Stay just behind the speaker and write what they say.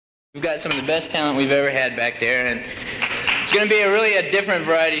We've got some of the best talent we've ever had back there, and it's going to be really a different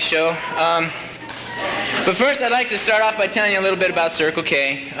variety show. But first, I'd like to start off by telling you a little bit about Circle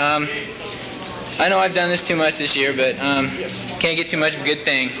K. I know I've done this too much this year, but can't get too much of a good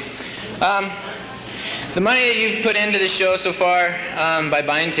thing. The money that you've put into the show so far by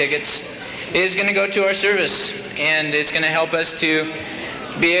buying tickets is going to go to our service, and it's going to help us to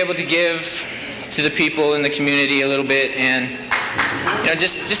be able to give to the people in the community a little bit, and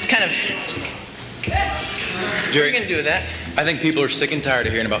just kind of. Jerry, what are you going to do with that? I think people are sick and tired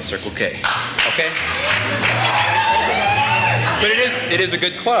of hearing about Circle K. Okay? But it is a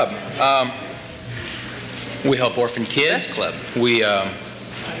good club. We help orphan kids. Best club. We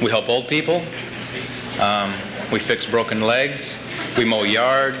help old people. We fix broken legs. We mow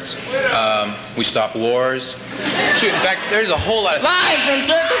yards. We stop wars. Shoot, in fact, there's a whole lot of... Live from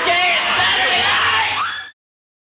Circle K!